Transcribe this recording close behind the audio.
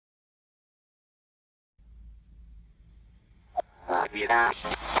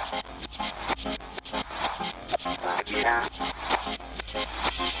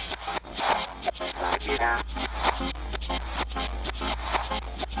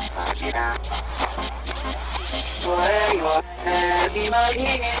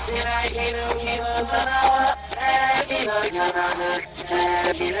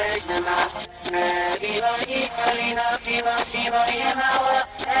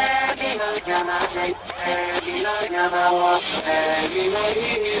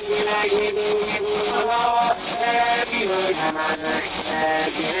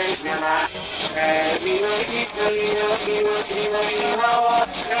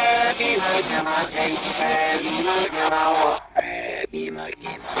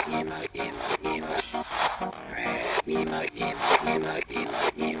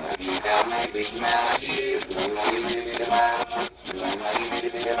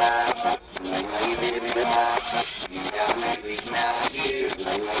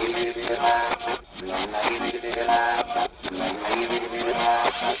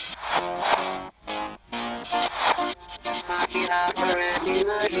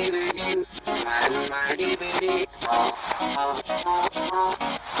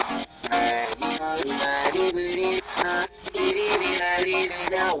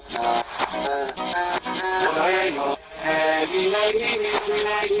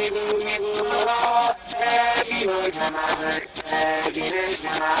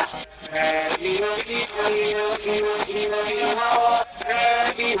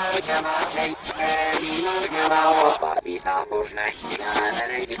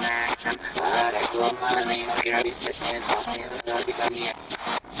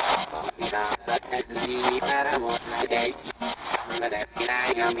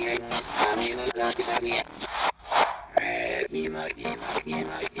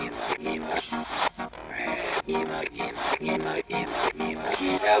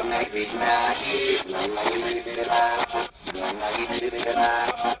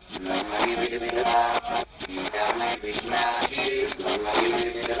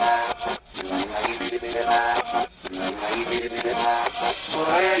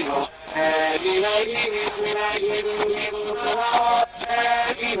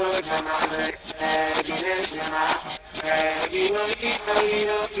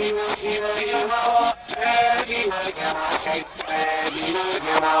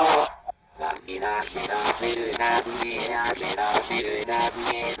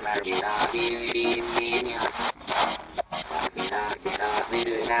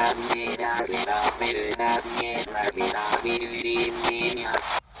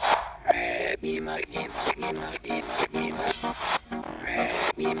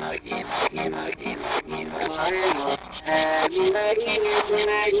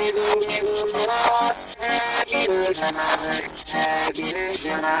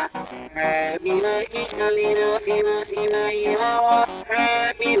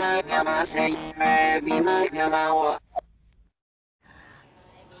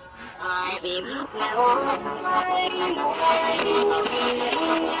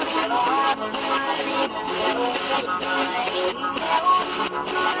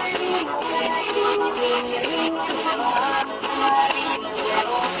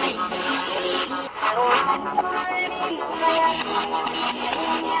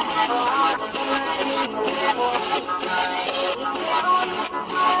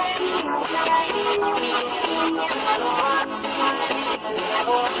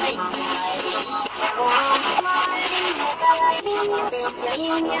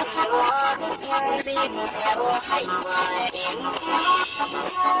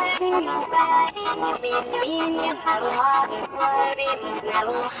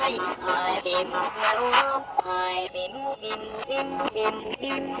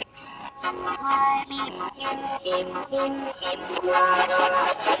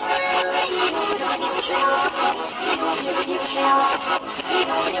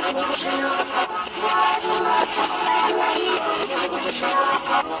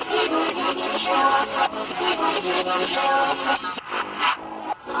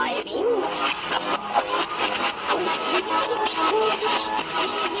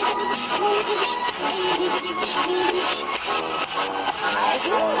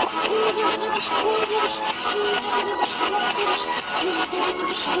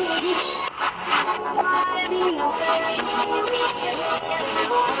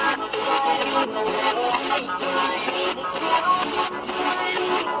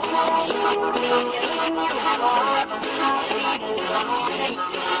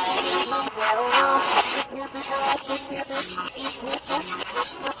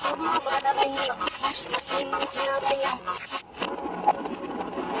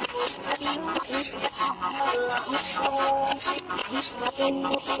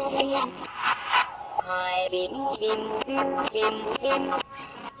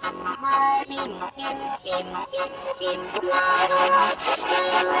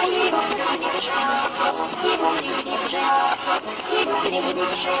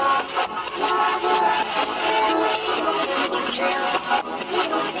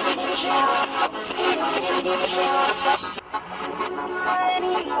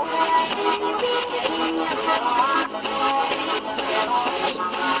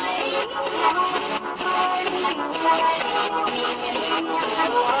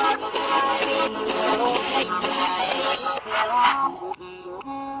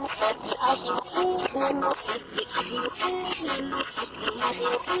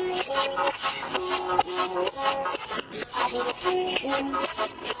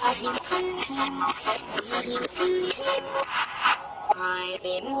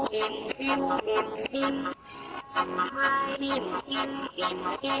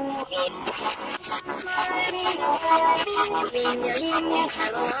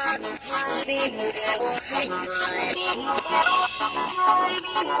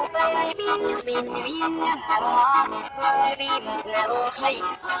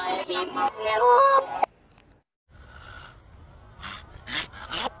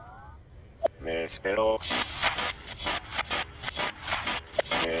Me espero.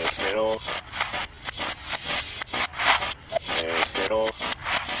 Me espero. Me espero.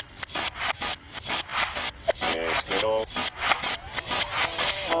 Me espero.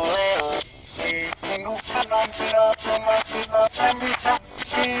 Si nunca non tiro como tiro temita,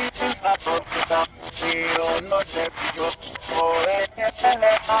 si tira porta, si no te pillo, ore que te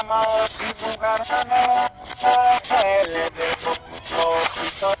le amao si jugar no, se le dejo,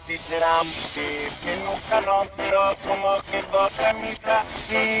 poquito diceram, si nunca non tiro como tiro temita,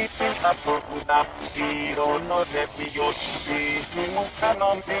 si tira porta, si no te pillo, si nunca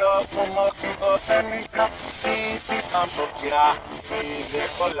non tiro como tiro temita, si tira socia, y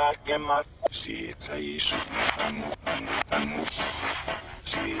dejo la quema. Si it's a issue,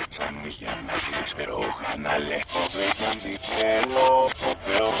 si it's a million, I just pero hanale, ovejan zicelo,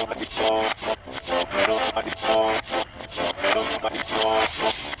 pero patito, pero patito, pero patito,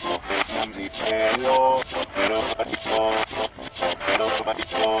 ovejan zicelo, pero patito, pero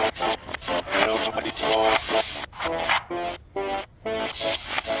patito, pero patito.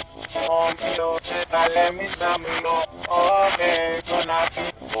 Io se dalle mi samino, ove con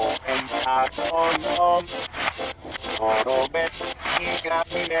ativo no, oro bet y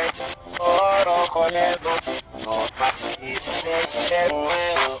gramine, oro coledo, no fasi se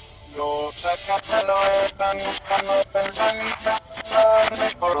lo sacatalo tan no pensanita, no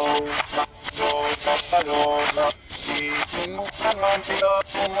recorosa, lo catalosa, si nunca non tiro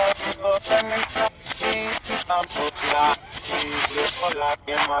como tiro temita, si ti tam socia. Όλα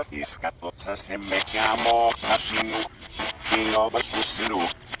και μάθεις καθώς σε με κάμω χασινού Κιλόβας του σειρού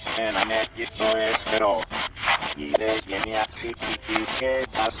έναν έκητο εσφαιρό Ήρε γενιά τσίπητης και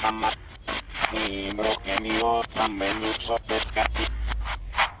τα σαμά Ημροχενή όταν με νιούξω φεσκατή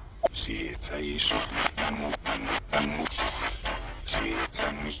Σίτσα ίσως θα μου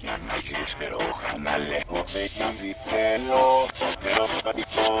Σίτσα μιχιά να έχεις φερόχα λέω Βέχιαν ζητσέλο Pero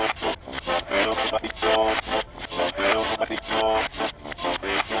πατικό Pero πατικό Pero patito,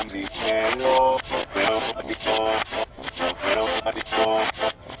 ovejan zicelo, pero patito, pero patito,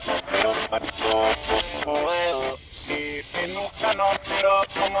 pero patito. Si te nunca no quiero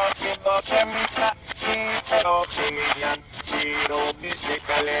como quiero te mita, si pero si millan, si lo dice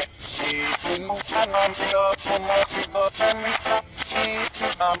cale, si te nunca no quiero como quiero te mita, si te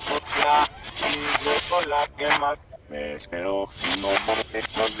dan socia, y luego la quema. Me espero y no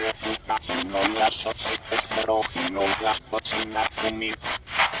bordejos de fruta, y no las obsequias, pero y no la cocina conmigo.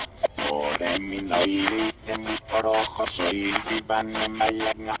 Por mi no ir de mi por ojos, soy vivan en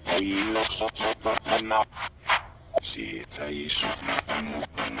mañana, hoy los ocho tocan. Si it's a issue,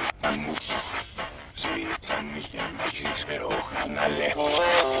 si it's a million, I just pero hanale.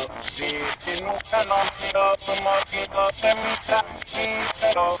 Si te nunca no quiero como quiero te mita, si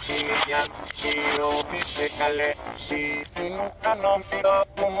pero si millan, si lo dice cale, si te nunca no quiero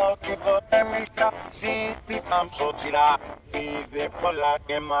como quiero te mita, si te tam sochira, y de por la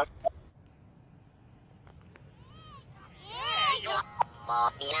quema.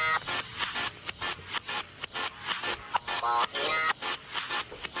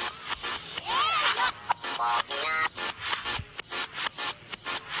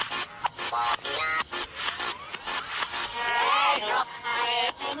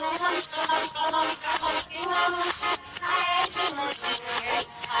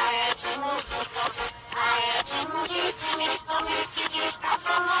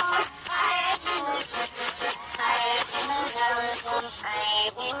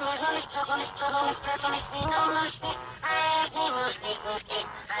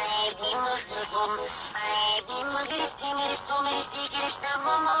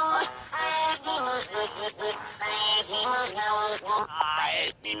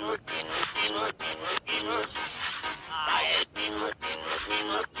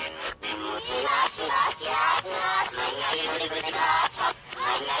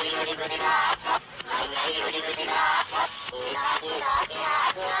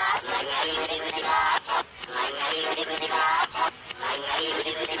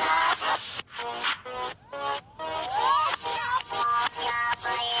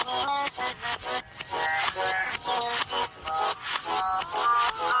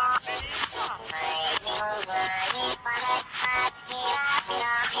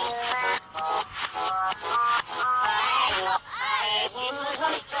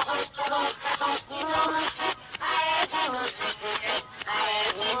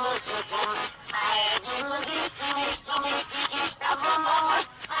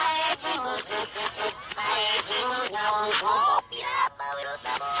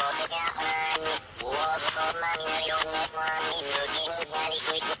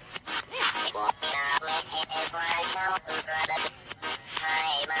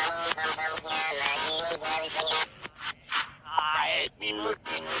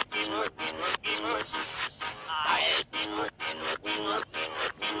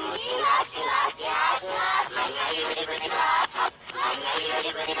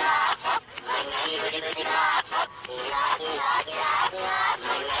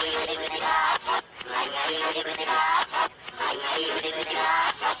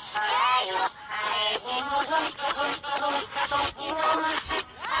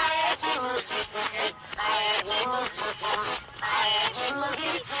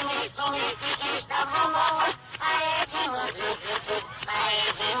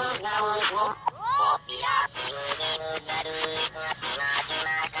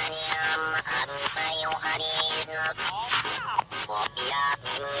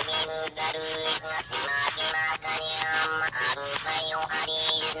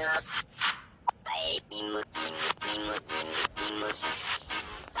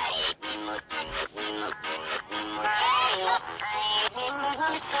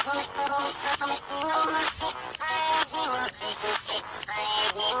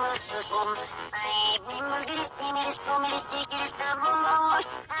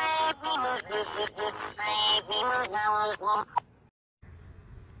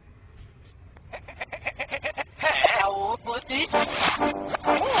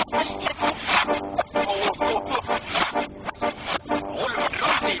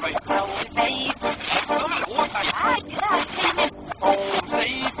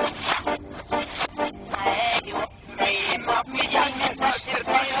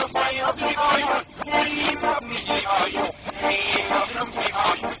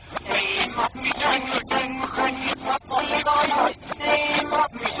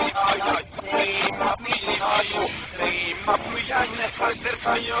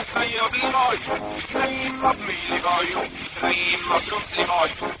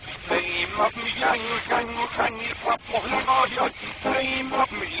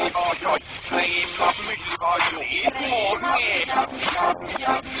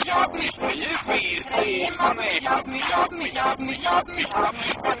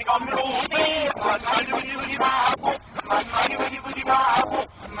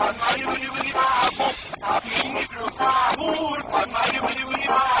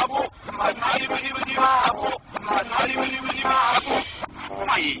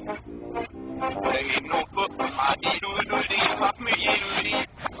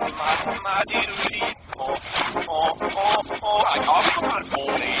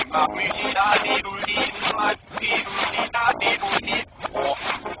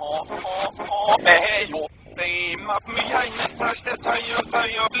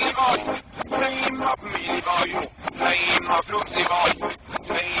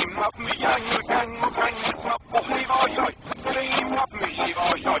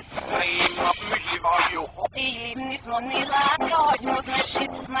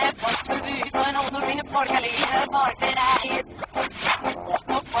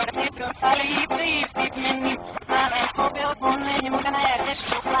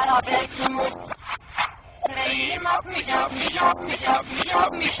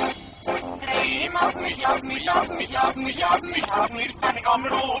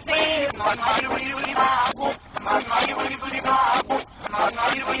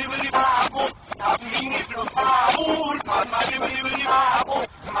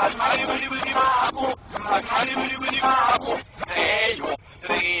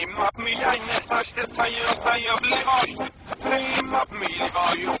 säger bli boy. Dream up me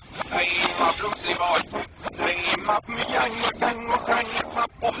boy. Dream up Lucy boy. Dream up me young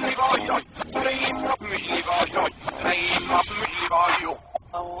up only boy. Dream up me boy. Dream up me boy.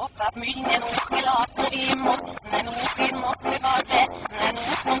 Op mynen gelaten iemand, en hoeven op de water, en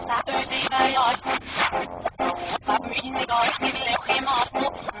hoeven staat de bij op mynen gaat die wil geen maat,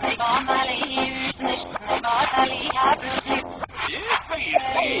 nee ga maar huis niet, nee ga ali hebben niet.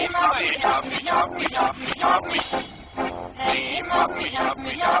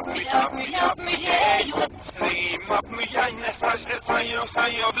 Stream up me, I never say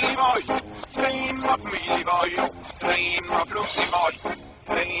you bli boy. Stream up me boy. Stream up Lucy boy.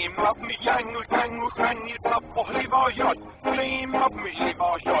 Dream up me young up only boy. Dream up me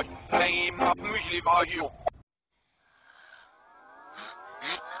boy. Dream up me boy.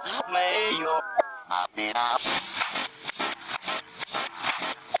 Mayo, Mapira,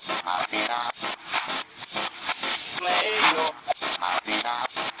 Mapira, Mayo, Mapira,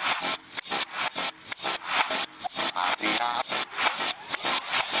 Mapira,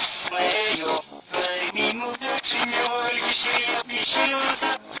 Mayo, baby, move the chimney, she up, she was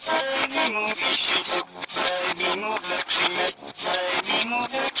up, baby, move the shit, baby, move the chimney, baby, move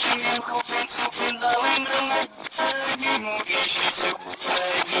the chimney, hoping to pin the wind, baby, move the shit,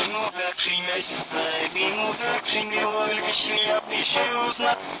 baby, move the chimney, baby, move the chimney, she up, she was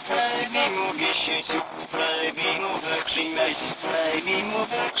up, baby, move the shit, baby, move the chimney, baby, move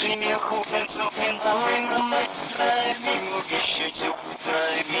the chimney, hoping to pin the wind, baby, move the shit,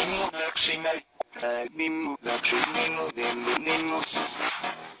 baby, move the chimney. Me move the chimney, move them, move.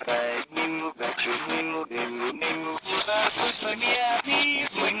 Me move the chimney, move them, move. So me happy,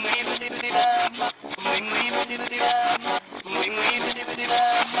 when we did it, when we did it, when we did it,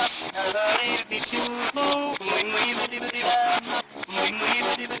 as I read this you, when we did it, when we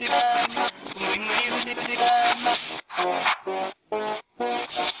did it, when we did it.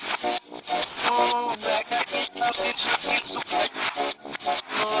 So back I get up, since so back.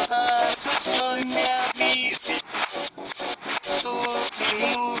 So me happy, so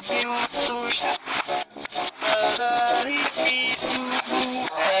you so sharp.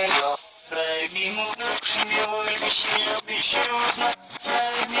 Baby, move the chimney, baby, shoes,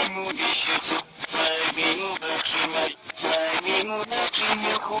 baby, move the shit, baby, move the chimney, baby, move the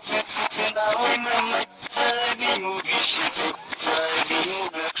chimney, hook it down, baby, move the shit, baby,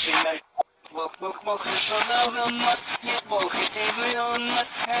 move the chimney. Бог хорошо дал нас, не Бог и сильный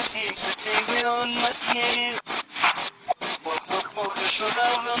нас, а сильный нас не. Бог хорошо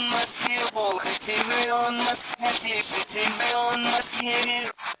дал нас, не Бог и сильный нас, а сильный нас не.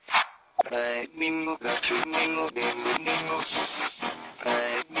 Мимо гачу, мимо дему,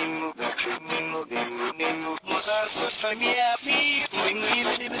 мимо гачу, мимо дему. Муза сушка мияпи, мы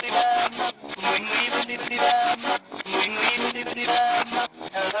дебдебам, мы дебдебам, мы дебдебам.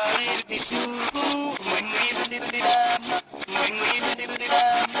 Азарит дису, мы дебдебам, мы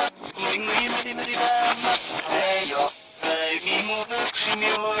дебдебам, мы дебдебам. Эйо, мимо гачу,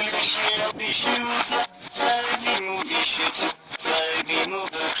 мимо лишь бишуса, мимо бишуса. Baby, move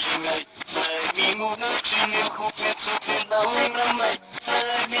the chimney. Baby, move the chimney. Hook me up in the wind.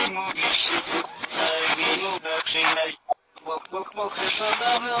 Baby, move the shit. Baby, move the chimney. Бог хорошо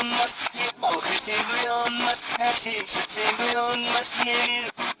дал нас, не Бог и сильный нас, а сильный нас не.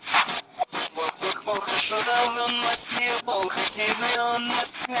 Бог хорошо дал нас, не Бог и сильный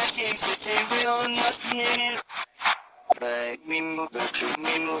нас, а сильный нас не. Baby, move the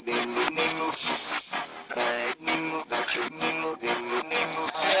chimney, move the Baby, move the chimney, move the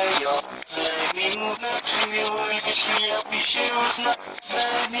Hey yo, baby, move the chimney, she up, she was not.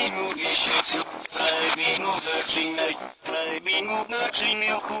 Baby, move the shit, baby, move the chimney, baby, move the chimney,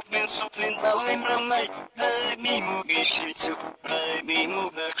 hook me up in the wind, baby, move the shit, baby,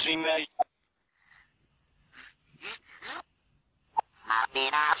 move the chimney. I've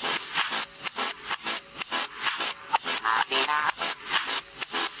been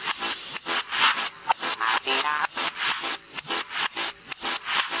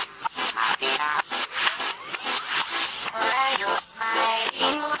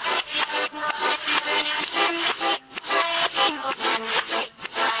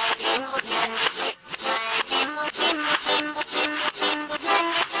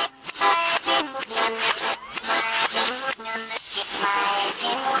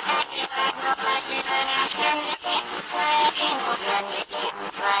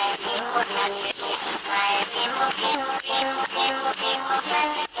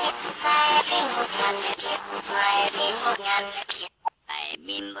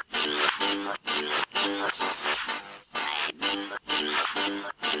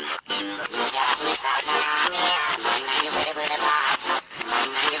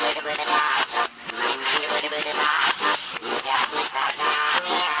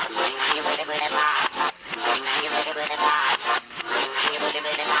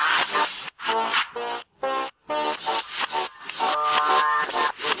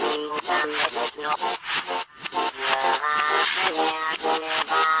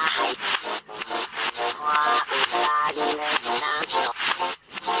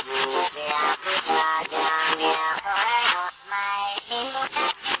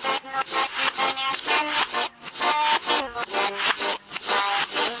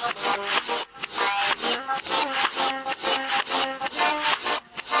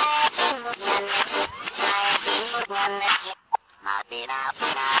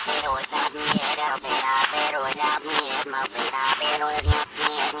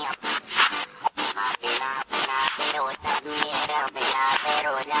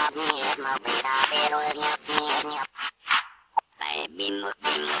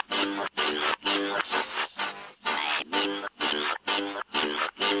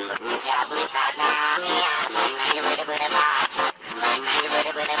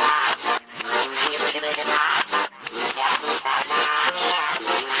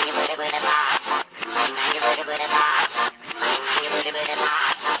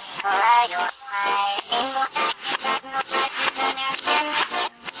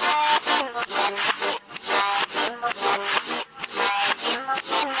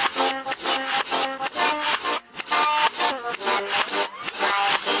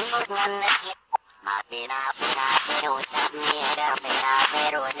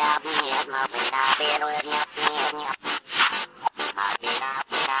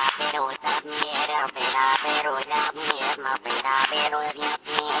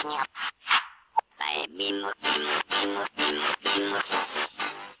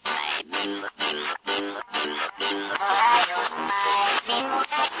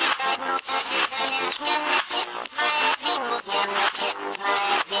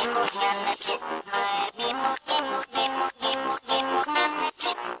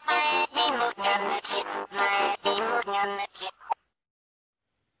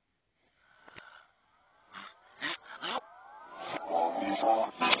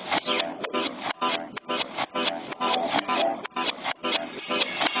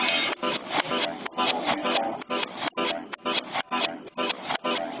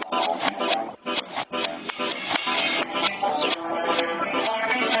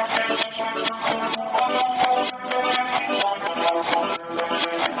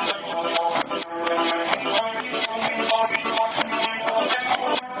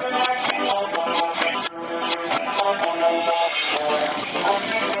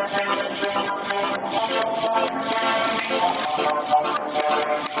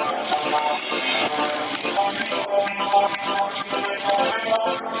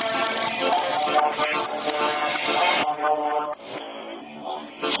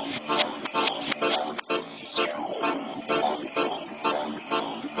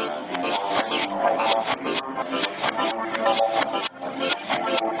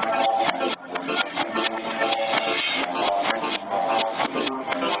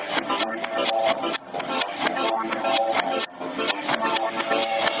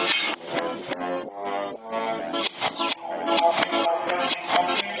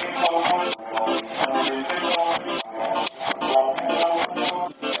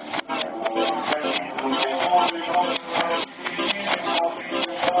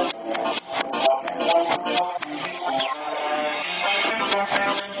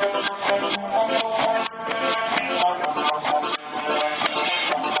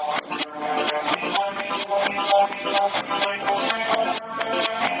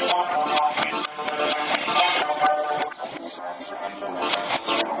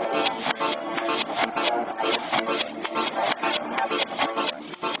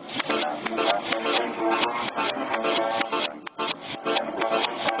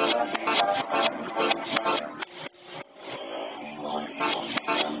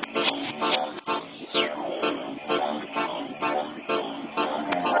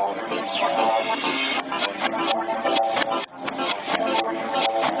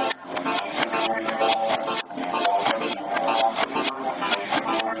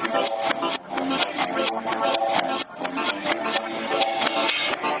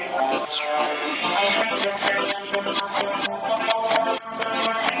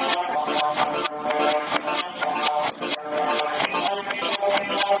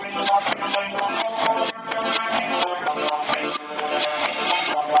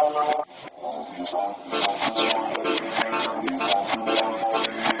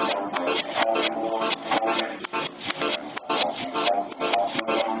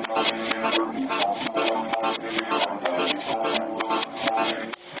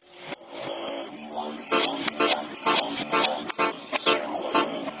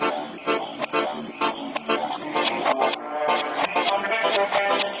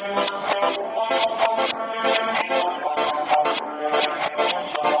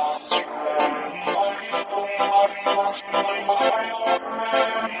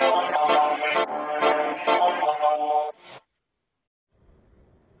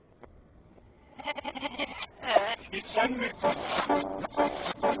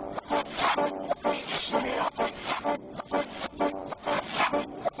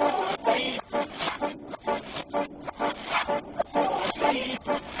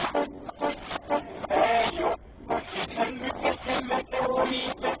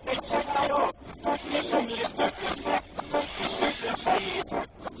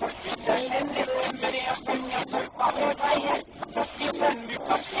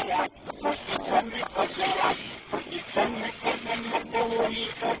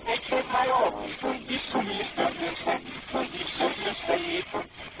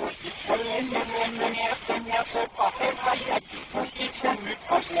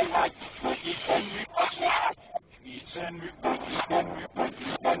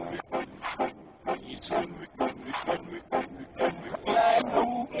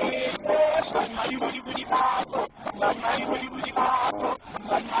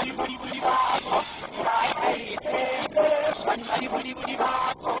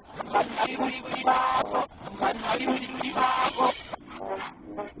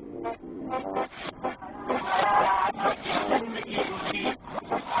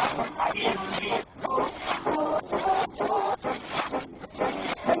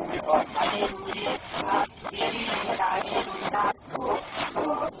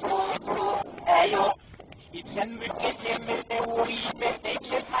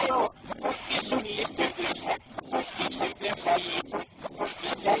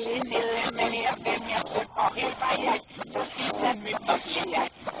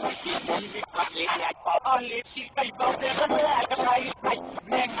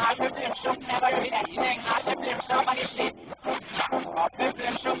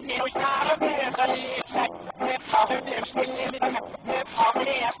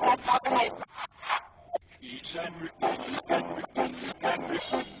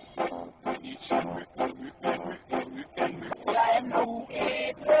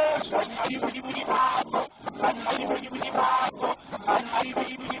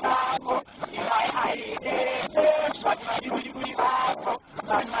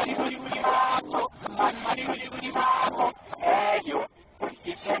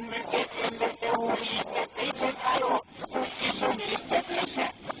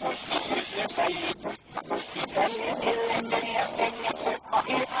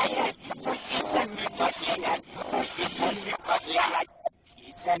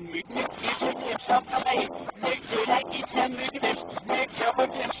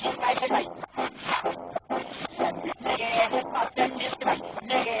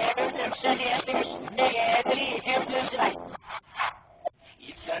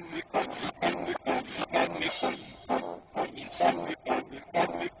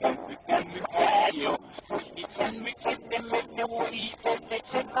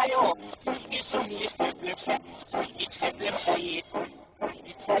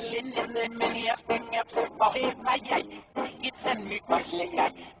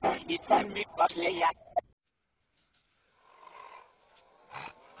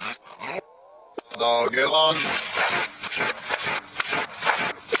Dagelan,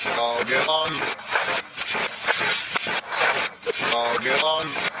 Dagelan, Dagelan.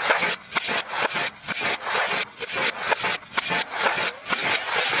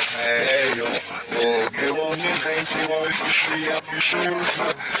 Hey yo, Dagelan, gente vai puxar, puxar,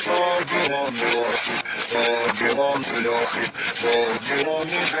 Dagelan, Dagelan, Dagelan, Dagelan,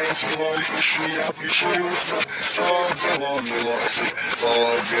 gente vai puxar, puxar, Dagelan, Dagelan,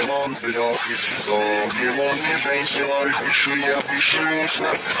 Dagelan, gente vai puxar, puxar,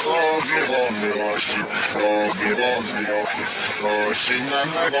 Dagelan, Dagelan,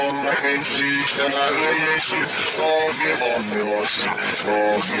 Sinana gonna hensi, Sinana yesi, Dagelan, Dagelan,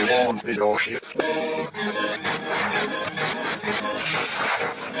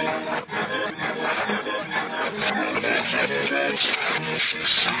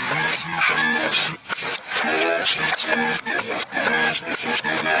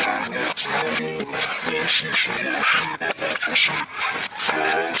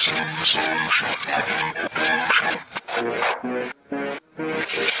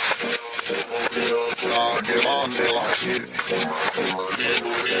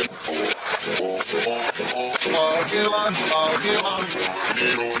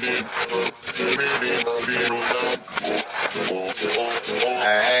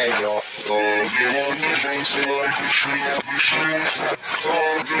 Hey yo, Dagelan, gente vai puxar, puxar,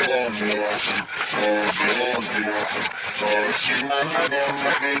 Dagelan, Dagelan, Sinana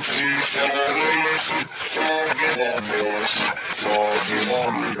gonna hensi, Sinana yesi, Dagelan,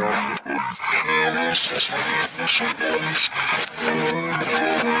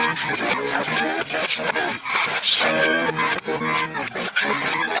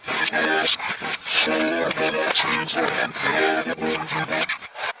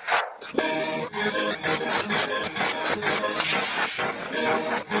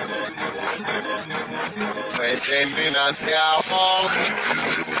 Sempre finanziamo.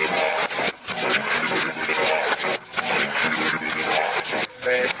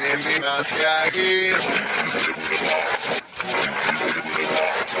 kombinacjagi.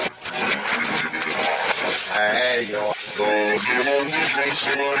 Ejo, dogielony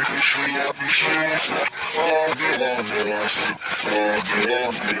wejsłoj, ja piszę, dogielony lasy,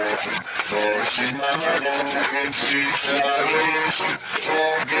 dogielony jachy, dosi na nagonu, chęci, przenalejesy,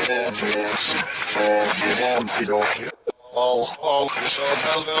 dogielony lasy, dogielony jachy.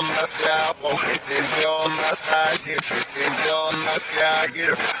 Szodalon nas ja, pochysilion nas asi, przysilion nas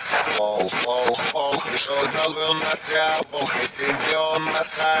jagir. Szodalon nas ja, pochysilion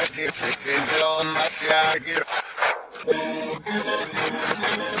nas asi, przysilion nas jagir.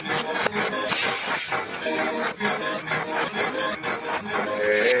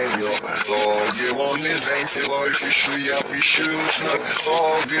 Ejo, dogielony wejsłoj, ja piszę,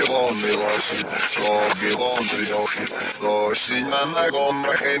 dogielony lasy, dogielony jachy, dosi na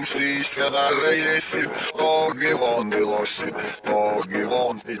nagonu, chęci, przenalejesy, dogielony lasy,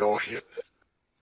 dogielony jachy.